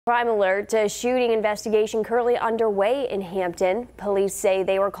Crime alert, a shooting investigation currently underway in Hampton. Police say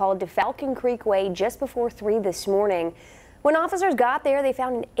they were called to Falcon Creek Way just before 3 this morning. When officers got there, they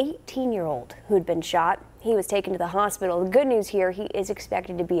found an 18-year-old who had been shot. He was taken to the hospital. The good news here, he is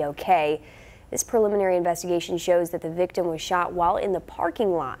expected to be okay. This preliminary investigation shows that the victim was shot while in the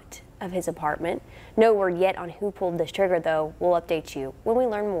parking lot of his apartment. No word yet on who pulled this trigger, though. We'll update you when we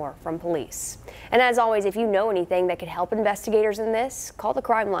learn more from police. And as always, if you know anything that could help investigators in this, call the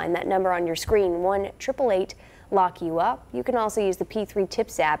crime line. That number on your screen, 1-888-LOCK-YOU-UP. You can also use the P3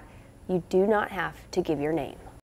 Tips app. You do not have to give your name.